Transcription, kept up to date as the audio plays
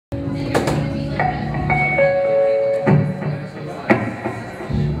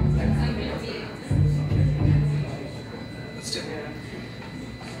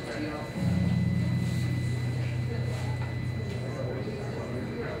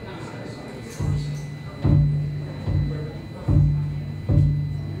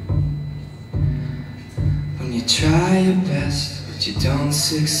try your best, but you don't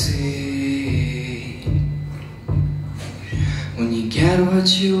succeed. When you get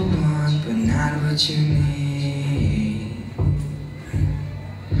what you want, but not what you need.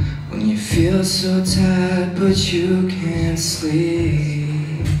 When you feel so tired, but you can't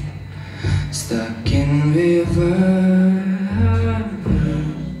sleep. Stuck in reverse.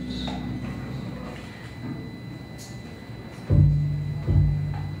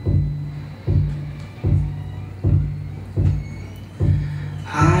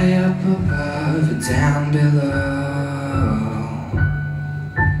 High up above or down below.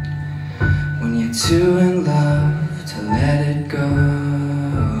 When you're too in love to let it go.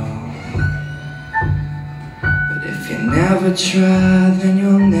 But if you never try, then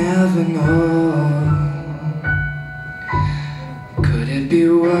you'll never know. Could it be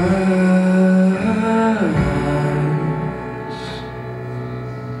worse?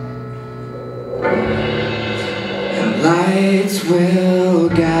 And lights will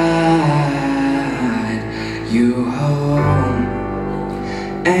guide you home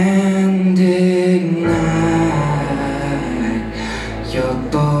and ignite your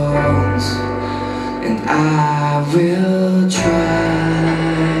bones, and I will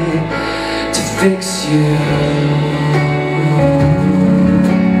try to fix you.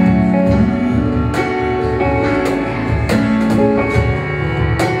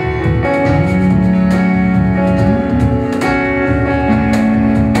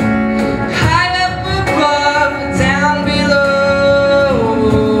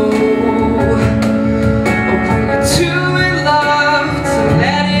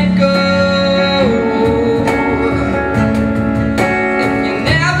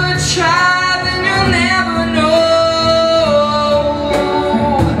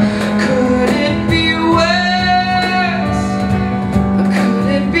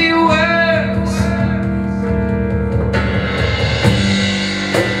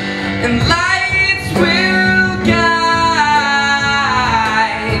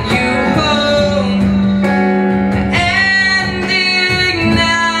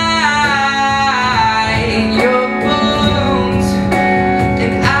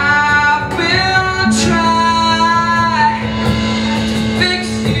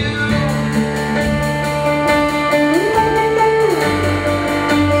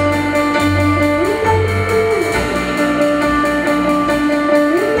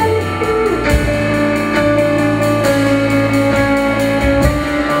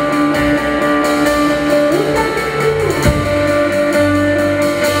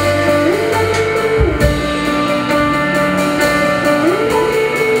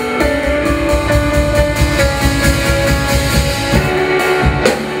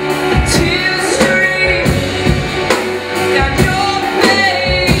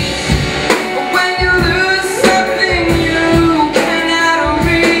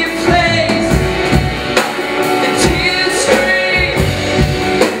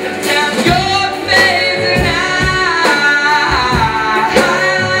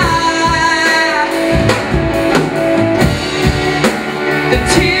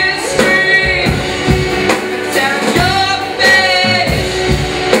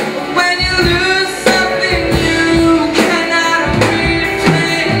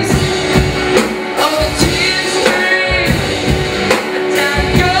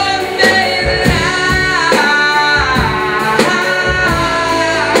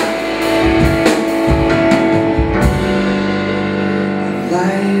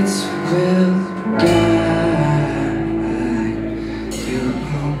 Lights will guide you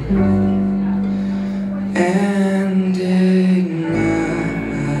home and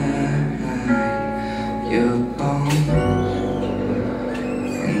ignite your bones,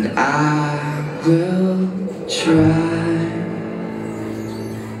 and I will try.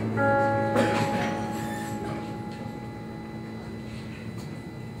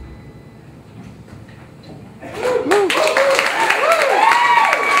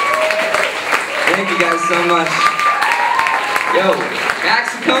 Thank you guys so much. Yo,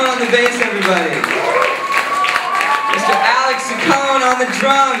 Max Saccone on the bass, everybody. Mr. Alex Saccone on the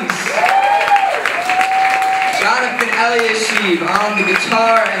drums. Jonathan Eliashib on the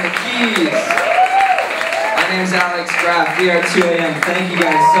guitar and the keys. My name's Alex Graff. We are 2 AM. Thank you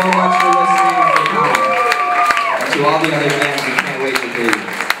guys so much for listening and for coming. And to all the other bands.